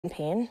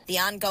Pain. The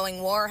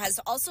ongoing war has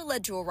also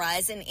led to a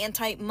rise in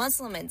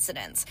anti-Muslim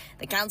incidents.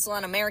 The Council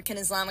on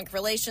American-Islamic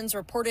Relations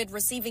reported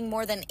receiving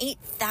more than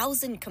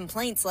 8,000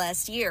 complaints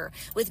last year,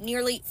 with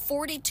nearly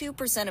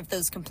 42% of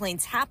those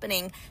complaints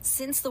happening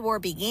since the war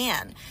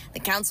began. The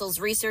Council's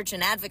research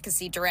and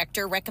advocacy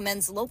director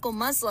recommends local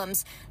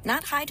Muslims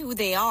not hide who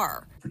they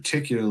are.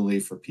 Particularly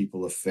for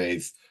people of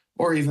faith,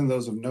 or even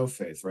those of no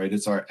faith, right?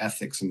 It's our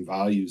ethics and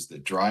values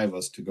that drive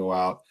us to go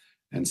out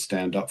and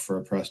stand up for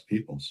oppressed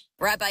peoples.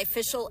 Rabbi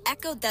Fischel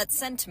echoed that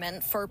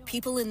sentiment for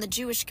people in the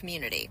Jewish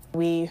community.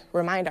 We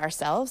remind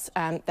ourselves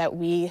that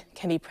we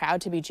can be proud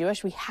to be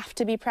Jewish. We have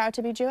to be proud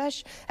to be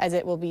Jewish, as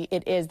it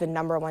is the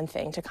 #1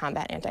 thing to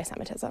combat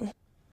anti-Semitism.